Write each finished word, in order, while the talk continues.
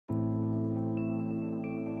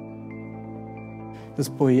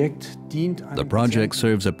The project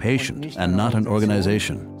serves a patient and not an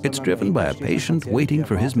organization. It's driven by a patient waiting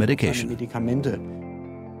for his medication.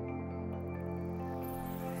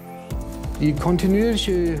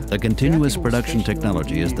 The continuous production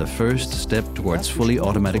technology is the first step towards fully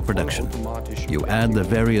automatic production. You add the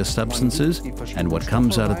various substances, and what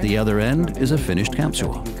comes out at the other end is a finished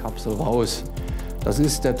capsule.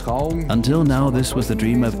 Until now, this was the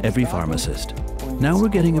dream of every pharmacist. Now we're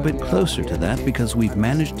getting a bit closer to that because we've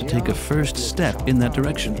managed to take a first step in that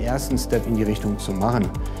direction.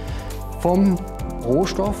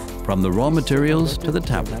 From the raw materials to the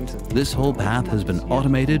tablet, this whole path has been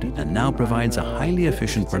automated and now provides a highly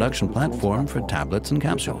efficient production platform for tablets and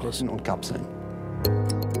capsules.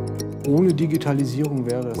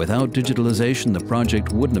 Without digitalization, the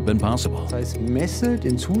project wouldn't have been possible.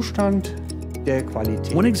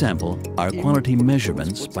 One example are quality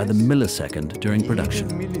measurements by the millisecond during production.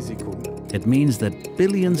 It means that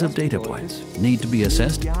billions of data points need to be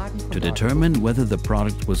assessed to determine whether the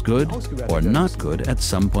product was good or not good at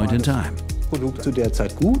some point in time. Without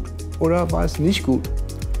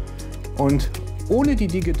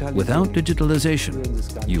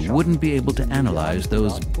digitalization, you wouldn't be able to analyze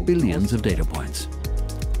those billions of data points.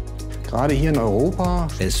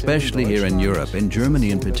 Especially here in Europe, in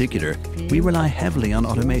Germany in particular, we rely heavily on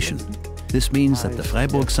automation. This means that the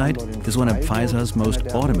Freiburg site is one of Pfizer's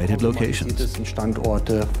most automated locations.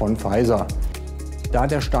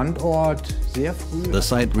 The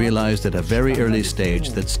site realized at a very early stage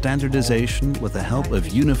that standardization with the help of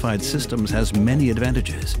unified systems has many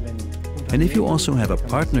advantages. And if you also have a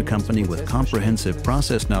partner company with comprehensive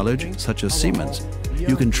process knowledge, such as Siemens,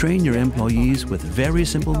 you can train your employees with very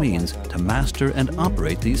simple means to master and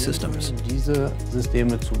operate these systems.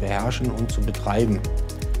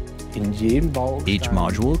 Each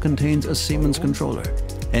module contains a Siemens controller,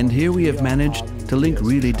 and here we have managed to link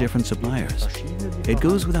really different suppliers. It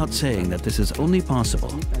goes without saying that this is only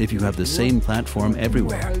possible if you have the same platform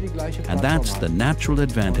everywhere. And that's the natural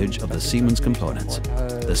advantage of the Siemens components.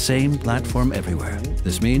 The same platform everywhere.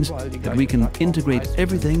 This means that we can integrate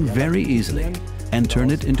everything very easily and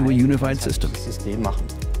turn it into a unified system.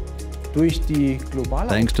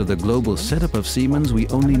 Thanks to the global setup of Siemens, we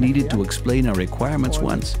only needed to explain our requirements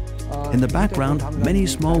once. In the background, many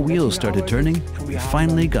small wheels started turning, and we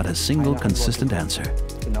finally got a single consistent answer.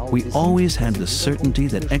 We always had the certainty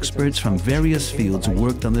that experts from various fields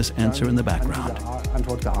worked on this answer in the background.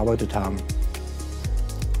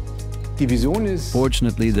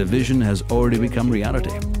 Fortunately, the vision has already become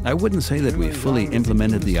reality. I wouldn't say that we fully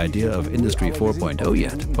implemented the idea of Industry 4.0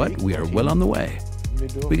 yet, but we are well on the way.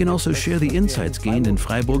 We can also share the insights gained in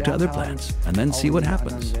Freiburg to other plants, and then see what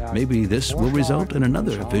happens. Maybe this will result in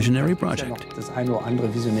another visionary project.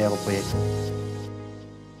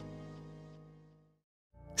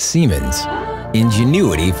 Siemens,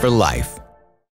 ingenuity for life.